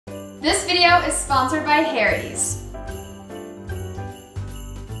This video is sponsored by Harry's.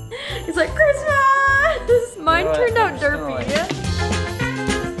 He's like, Christmas! Mine turned out derpy.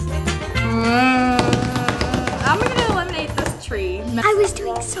 I'm gonna eliminate this tree. I was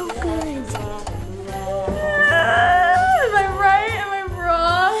doing so good. Am I right? Am I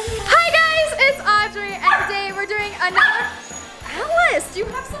wrong? Hi guys, it's Audrey, and today we're doing another... Alice, do you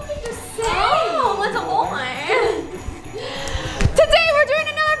have something to say? Oh, what's on? Today we're doing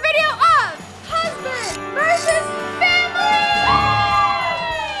another video of Husband versus Family!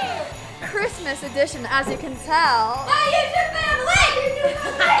 Christmas edition, as you can tell.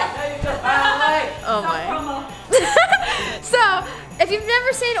 Oh my. So, if you've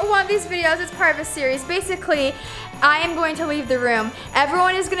never seen one of these videos, it's part of a series. Basically, I am going to leave the room.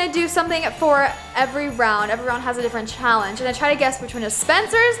 Everyone is going to do something for every round. Every round has a different challenge. And I try to guess which one is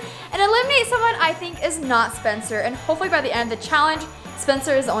Spencer's and eliminate someone I think is not Spencer. And hopefully by the end of the challenge,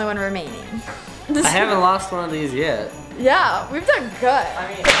 Spencer is the only one remaining. I haven't lost one of these yet. Yeah, we've done good. I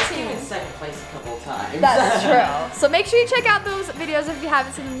mean, I've been in second place a couple of times. That's true. So make sure you check out those videos if you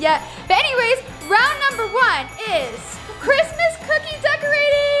haven't seen them yet. But anyways, round number 1 is Christmas cookie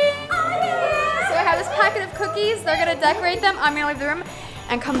decorating. Oh, yeah. So I have this packet of cookies. They're gonna decorate them. I'm gonna leave the room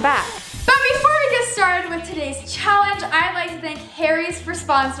and come back. But before we get started with today's challenge, I'd like to thank Harry's for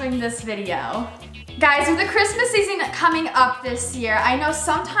sponsoring this video. Guys, with the Christmas season coming up this year, I know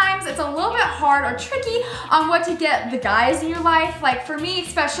sometimes it's a little bit hard or tricky on what to get the guys in your life. Like for me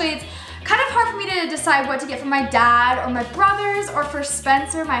especially, it's kind of hard for me to decide what to get for my dad or my brothers or for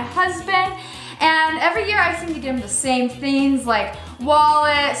Spencer, my husband. And every year I seem to get him the same things like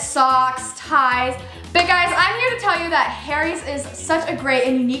wallet, socks, ties. But guys, I'm here to tell you that Harry's is such a great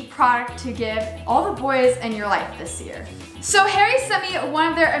and unique product to give all the boys in your life this year. So Harry's sent me one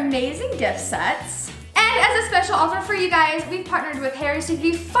of their amazing gift sets. And as a special offer for you guys, we've partnered with Harry's to give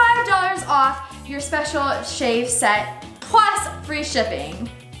you $5 off your special shave set plus free shipping.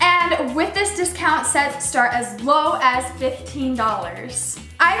 And with this discount, sets start as low as $15.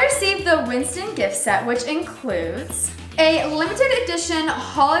 I received the Winston gift set, which includes a limited edition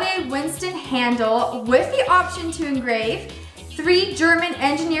holiday Winston handle with the option to engrave 3 German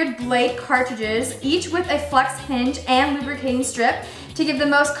engineered blade cartridges, each with a flex hinge and lubricating strip to give the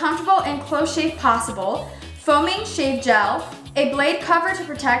most comfortable and close shave possible, foaming shave gel, a blade cover to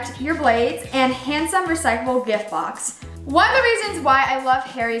protect your blades, and handsome recyclable gift box. One of the reasons why I love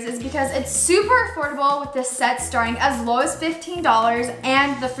Harry's is because it's super affordable with this set starting as low as $15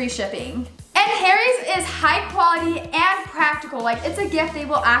 and the free shipping. And Harry's is high quality and practical, like it's a gift they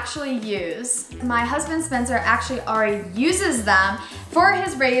will actually use. My husband Spencer actually already uses them for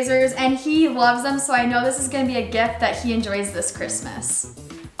his razors and he loves them, so I know this is gonna be a gift that he enjoys this Christmas.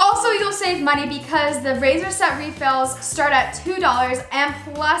 Also, you'll save money because the razor set refills start at $2, and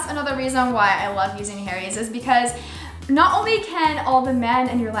plus another reason why I love using Harry's is because not only can all the men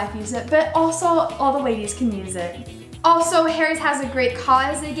in your life use it, but also all the ladies can use it. Also, Harry's has a great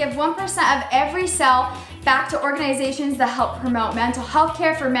cause. They give 1% of every sale back to organizations that help promote mental health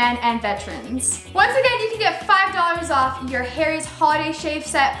care for men and veterans. Once again, you can get $5 off your Harry's holiday shave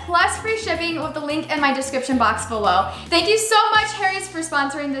set plus free shipping with the link in my description box below. Thank you so much, Harry's, for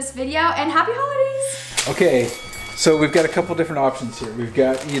sponsoring this video, and happy holidays! Okay, so we've got a couple different options here. We've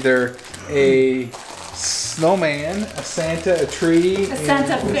got either a snowman, a Santa, a tree, a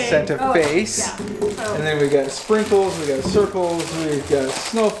Santa face. Yeah. And then we got sprinkles, we got circles, we've got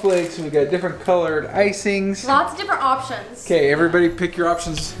snowflakes, we got different colored icings. Lots of different options. Okay, everybody pick your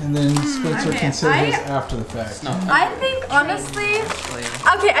options and then Spencer can say this after the fact. I think honestly,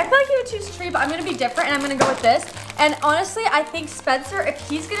 okay, I feel like you would choose tree, but I'm gonna be different and I'm gonna go with this. And honestly, I think Spencer, if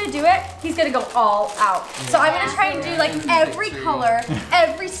he's gonna do it, he's gonna go all out. So I'm gonna try and do like every color,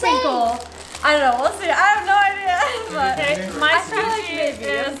 every single. I don't know, we'll see. I have no idea. But okay, my strategy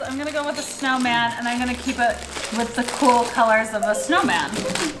is I'm gonna go with a snowman and I'm gonna keep it with the cool colors of a snowman.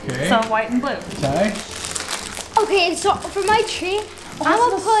 Okay. So white and blue. Ty? Okay, so for my tree, I'm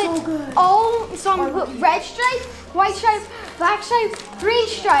gonna put red stripe, white stripe, black stripe, green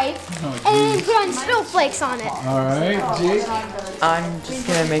stripe, and then put on snowflakes on it. Alright, Jake? I'm just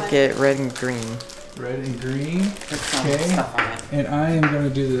gonna make it red and green. Red and green. Okay. And I am going to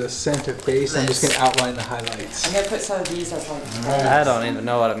do the Santa face. I'm just going to outline the highlights. I'm gonna put some of these as like. Right. I don't even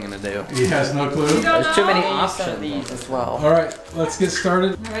know what I'm gonna do. He has no clue. There's too many Some of options. these as well. Alright, let's get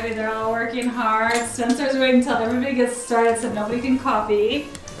started. Alrighty, they're all working hard. Spencer's waiting until everybody gets started so nobody can copy.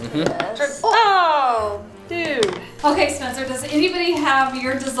 Yes. Oh, dude. Okay, Spencer, does anybody have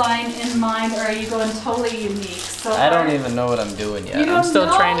your design in mind or are you going totally unique? So I don't even know what I'm doing yet. I'm still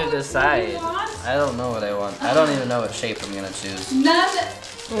trying to decide. I don't know what I want. I don't even know what shape I'm gonna choose. None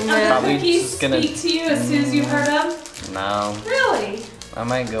Probably cookies just gonna. speak to you as soon as you heard them? No, Really? I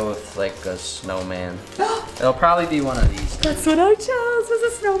might go with like a snowman. It'll probably be one of these. That's what I chose, was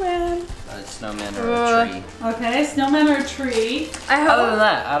a snowman. A snowman or a tree. Okay, snowman or a tree. Other than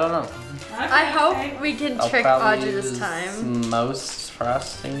that, I don't know. Okay, I hope okay. we can I'll trick probably Audrey this use time. most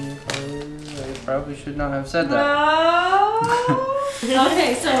frosting colors. I probably should not have said that. No.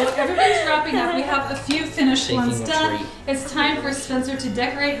 Okay, so everybody's wrapping up. We have a few finished Taking ones a done. treat. It's time for Spencer to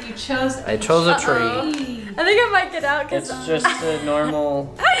decorate. You chose I chose a tree. tree. I think I might get out because It's just a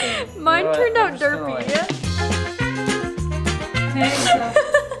normal thing. mine You know what? turned I'm out just gonna, derpy. Okay, so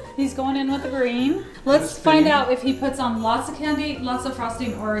he's going in with the green. Let's find out if he puts on lots of candy, lots of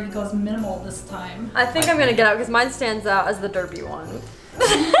frosting, or he goes minimal this time. I think I'm gonna get out because mine stands out as the derpy one.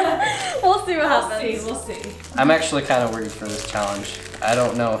 We'll see what happens. We'll see. I'm actually kind of worried for this challenge. I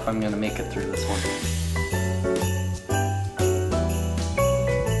don't know if I'm gonna make it through this one.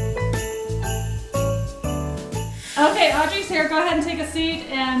 Okay, Audrey's here. Go ahead and take a seat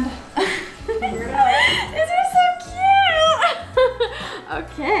and figure it out. These are so cute.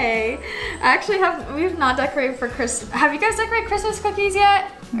 Okay, we've not decorated for Christmas. Have you guys decorated Christmas cookies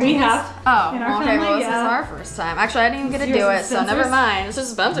yet? We have. Oh, In our okay. family, Well, this yeah. is our first time. Actually, I didn't even get to Yours do and it, so never Spencer's? mind. It's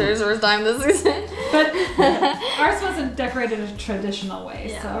just Spencer's first time this season. But ours wasn't decorated a traditional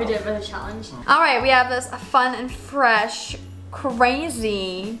way, so. We did it for the challenge. All right, we have this fun and fresh,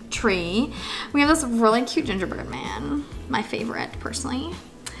 crazy tree. We have this really cute gingerbread man, my favorite personally.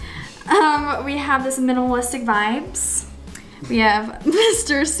 We have this minimalistic vibes. We have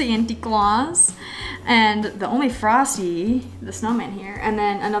Mr. Santa Claus, and the only Frosty, the snowman here, and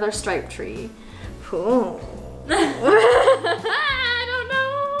then another striped tree. Cool. I don't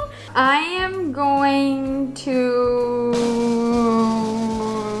know. I am going to.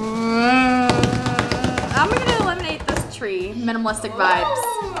 I'm gonna eliminate this tree. Minimalistic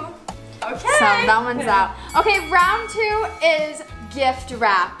vibes. Okay. So that one's out. Okay, round 2 is gift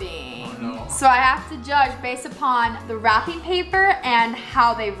wrapping. So I have to judge based upon the wrapping paper and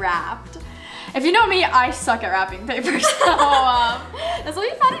how they wrapped. If you know me, I suck at wrapping paper, so this will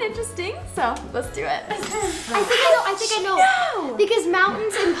be fun and interesting. So let's do it. I think I know. Because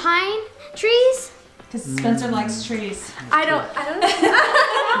mountains and pine trees. Because Spencer likes trees. I don't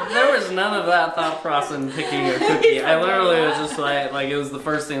There was none of that thought process in picking a cookie. I literally was just like it was the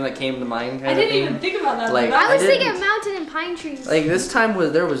first thing that came to mind. I Kind didn't of even think about that. Like, but I was didn't- thinking mountain and pine trees. Like this time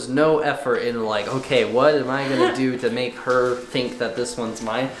there was no effort in like, okay, what am I gonna do to make her think that this one's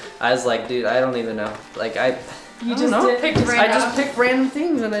mine? I was like, dude, I don't even know. Like you I just don't know. picked I random. just picked random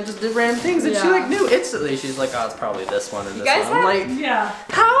things and I just did random things and she like knew instantly. She's like, oh, it's probably this one or this guys one. I'm like, Yeah.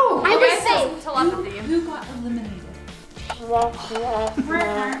 how? I would say. telepathy. Who got eliminated?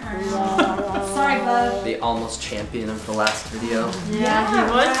 Sorry, bud. The almost champion of the last video. Yeah,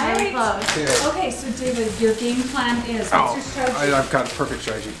 he was very right. close. Okay, so David, your game plan is what's your strategy? I've got a perfect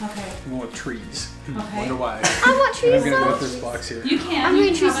strategy. Okay. I'm going with trees. Okay. Wonder why. I want And I'm trees gonna go though. with this box here. You can. I'm you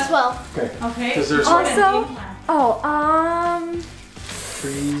doing can trees have as it. well. Okay. Okay. Because there's Go ahead, Also- game plan.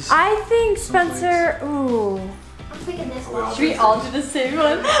 trees. I think Spencer, ooh. I'm thinking this one. Should we all do the same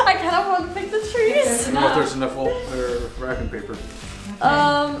one? I kind of want to pick the trees. I don't know if there's enough wrapping paper.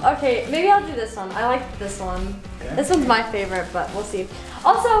 Okay, maybe I'll do this one. I like this one. Okay. This one's my favorite, but we'll see.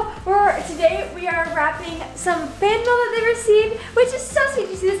 Also, today we are wrapping some fan mail that they received, which is so sweet.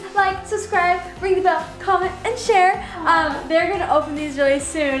 You see this? Like, subscribe, ring the bell, comment, and share. They're gonna open these really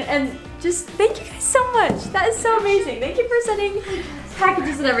soon, and just thank you guys so much. That is so amazing. Thank you for sending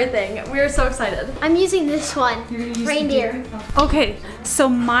packages and everything. We are so excited. I'm using this one. You're gonna use Reindeer. Okay, so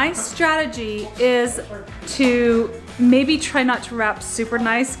my strategy is to maybe try not to wrap super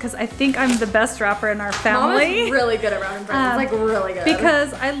nice because I think I'm the best wrapper in our family. Mama's really good at wrapping presents, like really good.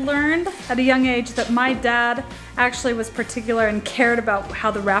 Because I learned at a young age that my dad actually was particular and cared about how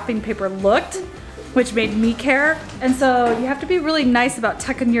the wrapping paper looked, which made me care. And so you have to be really nice about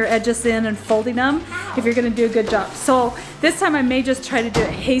tucking your edges in and folding them if you're gonna do a good job. So this time I may just try to do it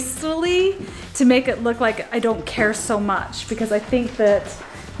hastily to make it look like I don't care so much, because I think that,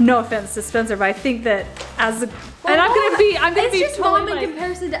 no offense to Spencer, but I think that as a, and I'm gonna be it's just totally Mom in like,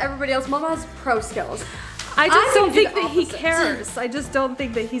 comparison to everybody else. Mama has pro skills. I just I'm don't gonna do think the that he opposite. cares. I just don't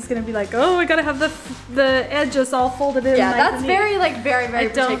think that he's gonna be like, oh, I gotta have the edges all folded in. Yeah, nice that's and neat." very I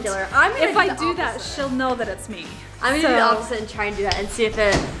don't. particular. I'm gonna If I the do that, opposite. she'll know that it's me. I'm gonna do the opposite and try and do that and see if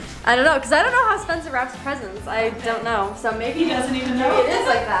it. I don't know, because I don't know how Spencer wraps presents. I don't know, so maybe He doesn't even know. maybe it is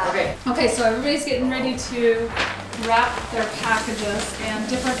like that. Okay. Okay, so everybody's getting ready to wrap their packages, and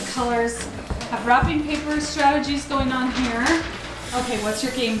different colors have wrapping paper strategies going on here. Okay, what's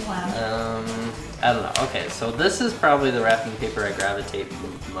your game plan? I don't know. Okay, so this is probably the wrapping paper I gravitate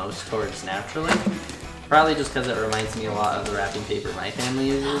most towards naturally. Probably just because it reminds me a lot of the wrapping paper my family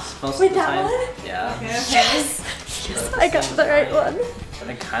uses most of the time. Yeah. Okay. Yes! Yes, I got the right one.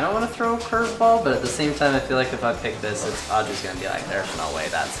 I kind of want to throw a curveball, but at the same time, I feel like if I pick this, Audrey's going to be like, there's no way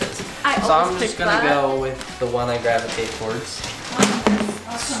that's his. So I'm just going to go with the one I gravitate towards.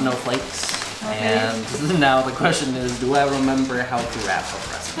 Snowflakes. Okay. And now the question is, do I remember how to wrap a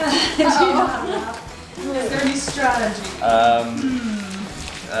present? Is there any strategy?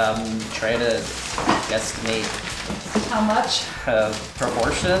 Try to guesstimate how much?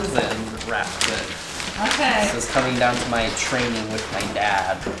 Proportions and wrap good. Okay. This is coming down to my training with my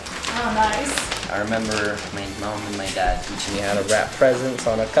dad. Oh, nice. I remember my mom and my dad teaching me how to wrap presents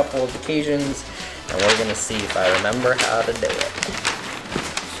on a couple of occasions, and we're gonna see if I remember how to do it.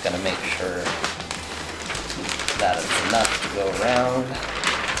 Just gonna make sure that it's enough to go around.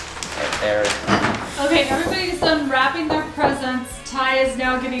 Right there. Okay, everybody's done wrapping their presents. Ty is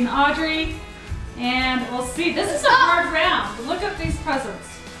now getting Audrey, and we'll see. This is a hard round. Look at these presents.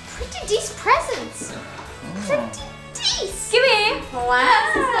 Pretty decent presents. Pretty decent. Give me.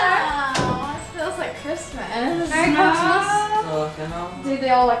 Wow. It feels like Christmas. Merry Christmas. Dude,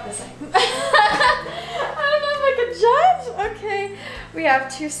 they all look the same. I don't know if I could judge. Okay. We have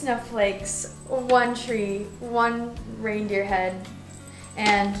 2 snowflakes, 1 tree, 1 reindeer head,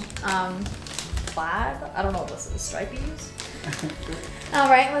 and plaid. I don't know what this is. Stripies? All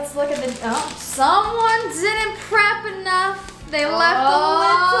right, let's look at the. Oh, someone didn't prep enough. They left a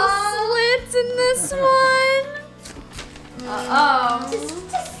little slit in this one.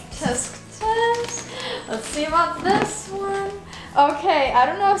 Test. Let's see about this one. Okay, I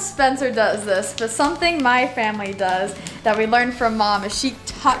don't know if Spencer does this, but something my family does that we learned from Mom is she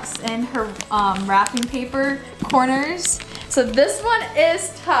tucks in her wrapping paper corners. So this one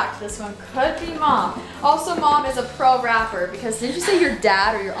is tucked. This one could be Mom. Also, Mom is a pro wrapper because didn't you say your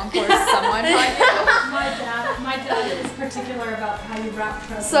dad or your uncle or someone taught you? My dad is particular about how you wrap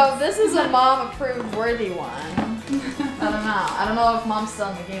presents. So this is a Mom approved worthy one. I don't know if Mom's still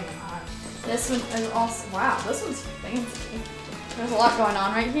in the game or not. This one is also, wow, this one's fancy. There's a lot going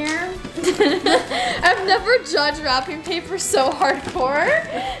on right here. I've never judged wrapping paper so hardcore.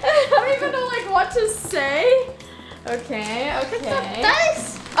 I don't even know like what to say. Okay.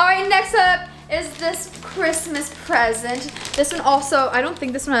 Nice. All right, next up is this Christmas present. This one also, I don't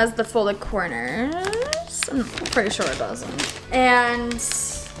think this one has the folded corners. I'm pretty sure it doesn't. And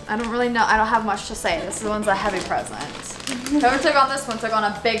I don't really know, I don't have much to say. This one's a heavy present. Whoever took on this one took on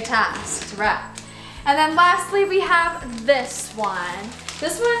a big task to wrap. And then lastly, we have this one.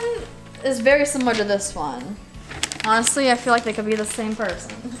 This one is very similar to this one. Honestly, I feel like they could be the same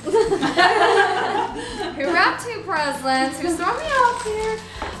person. Who wrapped 2 presents? Who's throwing me off here?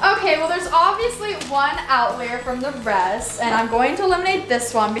 Okay, well there's obviously one outlier from the rest, and I'm going to eliminate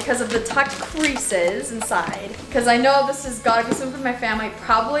this one because of the tucked creases inside. Because I know this has got to be something from my family,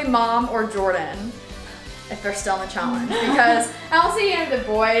 probably Mom or Jordan, if they're still in the challenge. Because I don't see any of the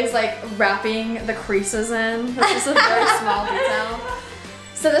boys like wrapping the creases in. This is a very small detail.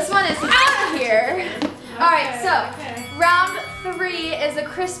 So this one is out of here. Alright, so round 3 is a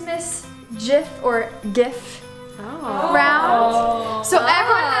Christmas gif or gif round. So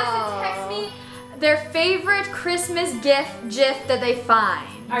everyone has to text me their favorite Christmas gif that they find.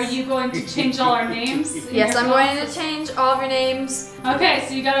 Are you going to change all our names? Yes, I'm going to change all of your names. Okay,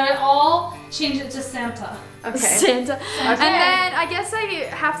 so you gotta all change it to Santa. Okay. Santa. And then I guess I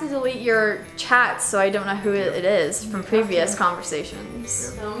have to delete your chats so I don't know who it is from previous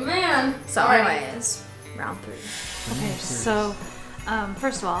conversations. Oh man. So anyways, round 3. Okay, so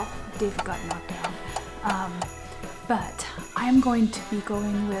first of all, Dave got knocked down. But I'm going to be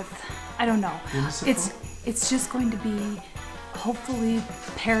going with, I don't know. It's just going to be hopefully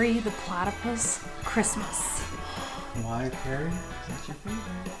Perry the Platypus Christmas. Why, Perry? Is that your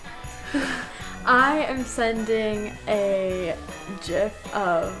favorite? I am sending a gif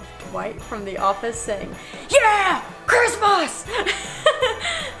of Dwight from The Office saying, "Yeah, Christmas!"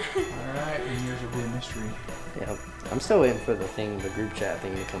 Alright, and yours will be a mystery. Yeah, I'm still waiting for the group chat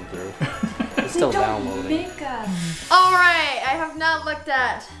thing to come through. It's still downloading. Alright, I have not looked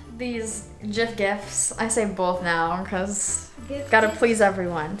at these gifs. I say both now because gotta please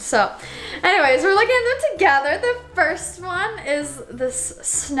everyone. So anyways, we're looking at them together. The first one is this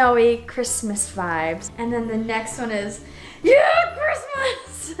snowy Christmas vibes. And then the next one is, yeah,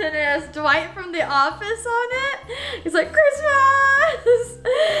 Christmas! And it has Dwight from The Office on it. He's like, Christmas!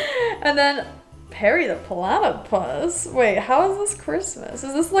 And then Perry the Platypus. Wait, how is this Christmas?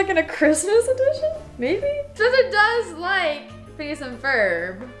 Is this like in a Christmas edition? Maybe? Spencer does like face and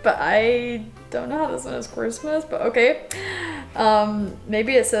verb, but I don't know how this one is Christmas, but okay.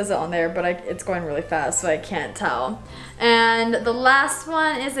 Maybe it says it on there, but it's going really fast, so I can't tell. And the last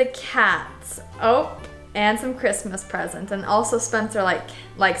one is a cat. Oh, and some Christmas presents. And also Spencer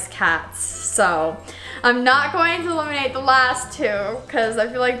likes cats, so I'm not going to eliminate the last two because I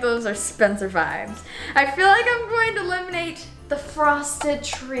feel like those are Spencer vibes. I feel like I'm going to eliminate the frosted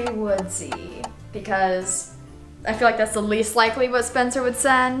tree woodsy because I feel like that's the least likely what Spencer would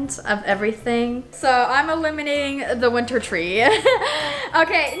send of everything. So I'm eliminating the winter tree.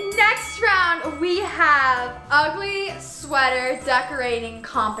 Okay, next round we have ugly sweater decorating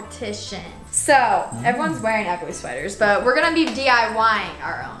competition. So everyone's wearing ugly sweaters, but we're gonna be DIYing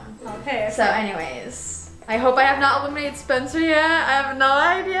our own. Okay. So anyways, I hope I have not eliminated Spencer yet. I have no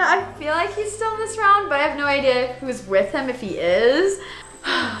idea. I feel like he's still in this round, but I have no idea who's with him if he is.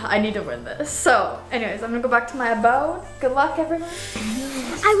 I need to win this. So, anyways, I'm gonna go back to my abode. Good luck, everyone.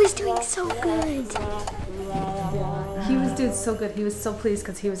 I was doing so good. He was doing so good. He was so pleased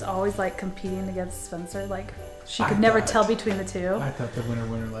because he was always like competing against Spencer. Like she could never tell between the two. I thought the winner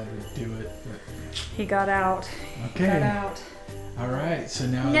would do it. He got out. Okay. Got out. All right. So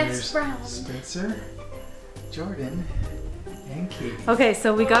now Next there's round. Spencer, Jordan, and Katie. Okay,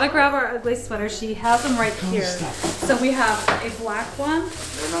 so we gotta grab our ugly sweater. She has them right here. stuff. So we have a black one,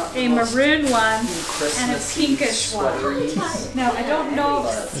 a maroon one, and a pinkish one. Now I don't know.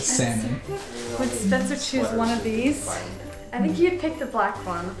 It's salmon. Would Spencer choose one of these? I think you'd pick the black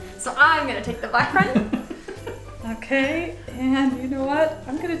one. So I'm gonna take the black one. Okay, and you know what?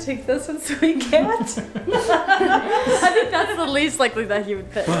 I'm gonna take this one so he can't. I think that's the least likely that he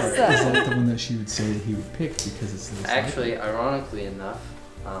would pick. But is that the one that she would say that he would pick because it's the Actually, ironically enough,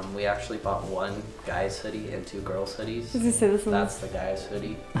 we actually bought one guy's hoodie and two girls' hoodies. Does it say this one? That's the guy's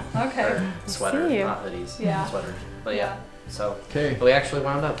hoodie. Okay. Or sweater, see. not hoodies. Yeah. Sweaters. But yeah. So Okay. we actually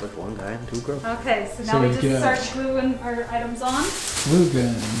wound up with one guy and two girls. Okay, so now So we we just got- start gluing our items on.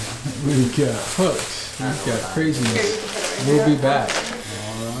 Logan. We've got hooks. We've got craziness. We'll be back.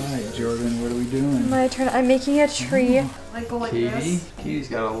 All right, Jordan, what are we doing? My turn. I'm making a tree. Like go like Katie. this. Katie's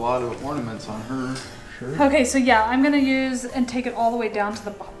got a lot of ornaments on her shirt. Okay, so yeah, I'm gonna use and take it all the way down to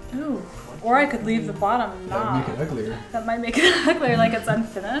the bottom. Ooh. Or I could leave the bottom and That would not. make it uglier. That might make it uglier, like it's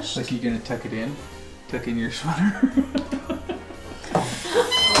unfinished. Like you're gonna tuck it in? Tuck in your sweater?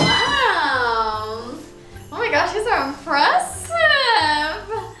 Wow. Oh my gosh, these are impressive.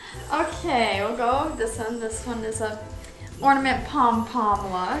 Okay, we'll go with this one. This one is a ornament pom-pom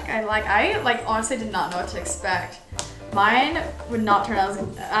look. I honestly did not know what to expect. Mine would not turn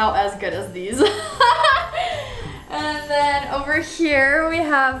out as good as these. And then over here we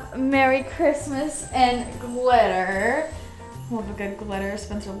have Merry Christmas and glitter. Love a good glitter.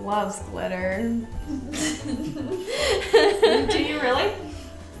 Spencer loves glitter. Do you really?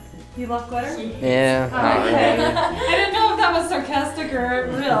 You love glitter? Yeah. Okay. I didn't know if that was sarcastic or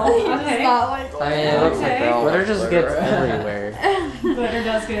real. Okay. I mean, it looks like Okay. glitter just gets everywhere. Glitter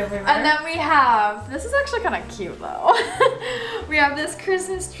does get everywhere. And then we have, this is actually kind of cute though. We have this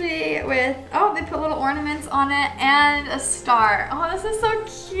Christmas tree with, oh, they put little ornaments on it and a star. Oh, this is so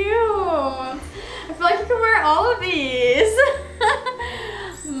cute. I feel like you can wear all of these.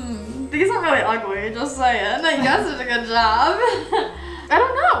 These are really ugly, just saying. You guys did a good job. I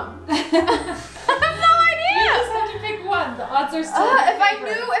don't know. I have no idea. You just have to pick one. The odds are still If I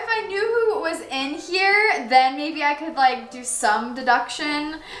knew who was in here, then maybe I could like do some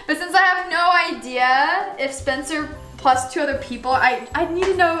deduction. But since I have no idea if Spencer plus two other people, I need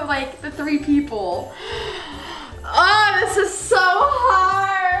to know like the three people. Oh, this is so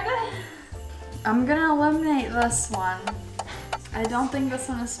hard. I'm gonna eliminate this one. I don't think this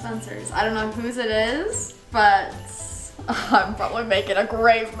one is Spencer's. I don't know whose it is, but I'm probably making a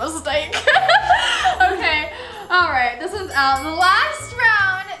grave mistake. Okay, all right, this one's out. The last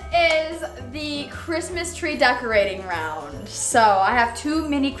round is the Christmas tree decorating round. So I have 2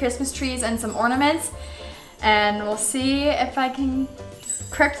 mini Christmas trees and some ornaments, and we'll see if I can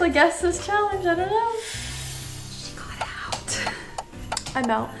correctly guess this challenge. I don't know. She got out. I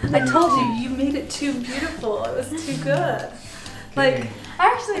know. I told you, you made it too beautiful. It was too good. Like, I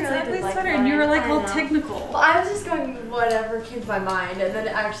actually it's really an ugly did like sweater, and you were like mine. all I know. technical. Well, I was just going whatever came to my mind, and then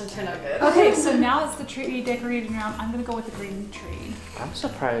it actually turned out good. Okay, so now it's the tree decorating round. I'm gonna go with the green tree. I'm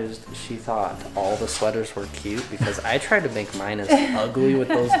surprised she thought all the sweaters were cute because I tried to make mine as ugly with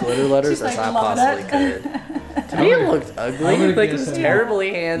those glitter letters She's as like, I "Love possibly it." could. To me, it looked ugly. gonna Like it guess was that-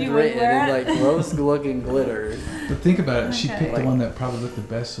 terribly handwritten wear and it? like gross looking glitter. But think about it. She Okay. picked the Like- one that probably looked the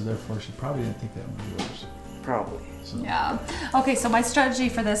best, so therefore she probably didn't think that one was yours. Probably. So. Yeah. Okay, so my strategy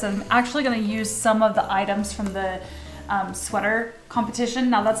for this, I'm actually going to use some of the items from the sweater competition.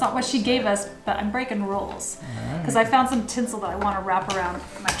 Now that's not what she gave us, but I'm breaking rules because I found some tinsel that I want to wrap around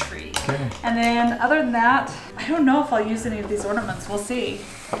my tree. Okay. And then other than that, I don't know if I'll use any of these ornaments. We'll see.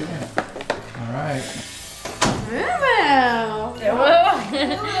 Okay. All right.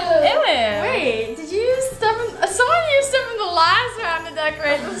 Wait, did you use stuff someone used stuff in the last round to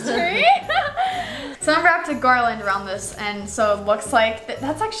decorate this tree? Someone wrapped a garland around this, and so it looks like,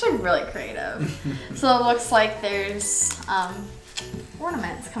 that's actually really creative. So it looks like there's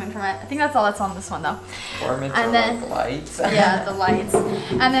ornaments coming from it. I think that's all that's on this one though. Ornaments And are then- like lights. Yeah, the lights.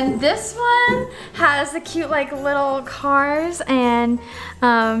 And then this one has the cute like little cars and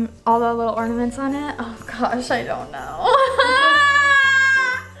all the little ornaments on it. Oh gosh, I don't know.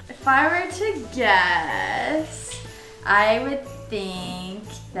 If I were to guess, I would think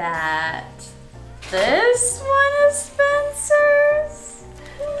that this one is Spencer's.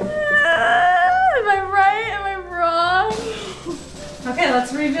 Am I right? Am I wrong? Okay,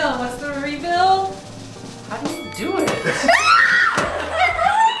 let's reveal. What's the reveal? How do you do it?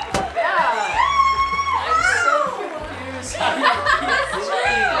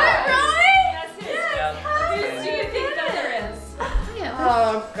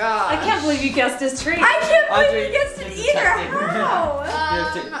 Oh god. I can't believe you guessed his tree. I can't believe Audrey, you guessed it it's either. detecting. How?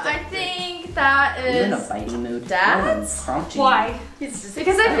 I think that You're in a is biting mood. Dad's. Why? Because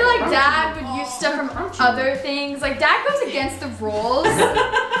I feel like Dad would use stuff from other things. Like Dad goes against the rules.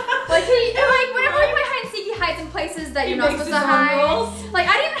 Like whenever you play hide and seek, he hides in places that you're not supposed to hide. Like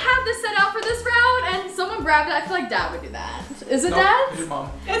I didn't have this set out for this round, and someone grabbed it. I feel like Dad would do that. Is it Dad? Your mom.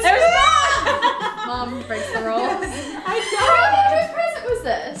 There's Mom. Mom breaks the rules. I don't. Whose present was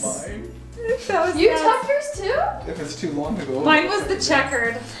this? Mine. You took yours too? If it's too long ago. Mine was the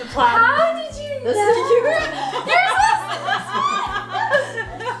checkered, the plaid. How did you know?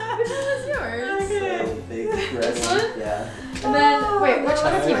 Which one was yours? Big red one? Yeah. And then, wait, which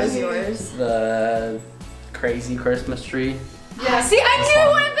cookie was yours? The crazy Christmas tree. Yeah. See, I knew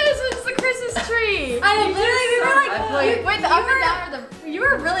one of those was the Christmas tree. I literally, we were like, wait, the up and down or the, you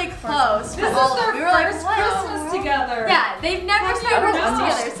were really close. This is their first Christmas together. Yeah, they've never spent Christmas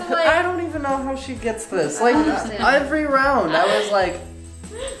together, so like. I don't even know how she gets this. Like every round, I was like,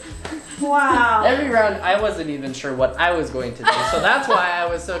 Wow. every round I wasn't even sure what I was going to do. So that's why I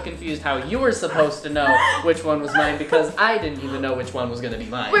was so confused how you were supposed to know which one was mine because I didn't even know which one was going to be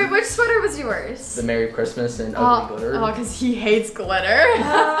mine. Wait, which sweater was yours? The Merry Christmas and Ugly Glitter. Oh, because he hates glitter.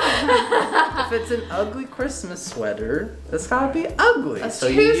 If it's an ugly Christmas sweater, it's gotta be ugly. That's So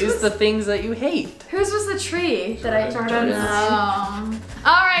true. you Whose use was- the things that you hate. Whose was the tree that I Jordan's.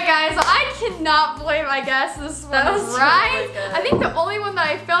 Alright guys, so I cannot believe I guessed this one That was right. really good. I think the only one that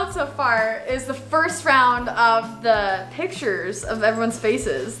I failed so far is the first round of the pictures of everyone's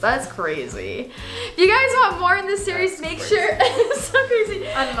faces. That's crazy. If you guys want more in this series, make sure it's so crazy.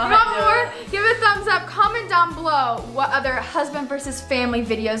 I don't know If how you want to do more, it. give it a thumbs up, comment down below what other husband versus family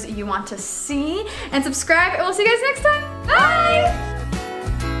videos you want to see, and subscribe, and we'll see you guys next time.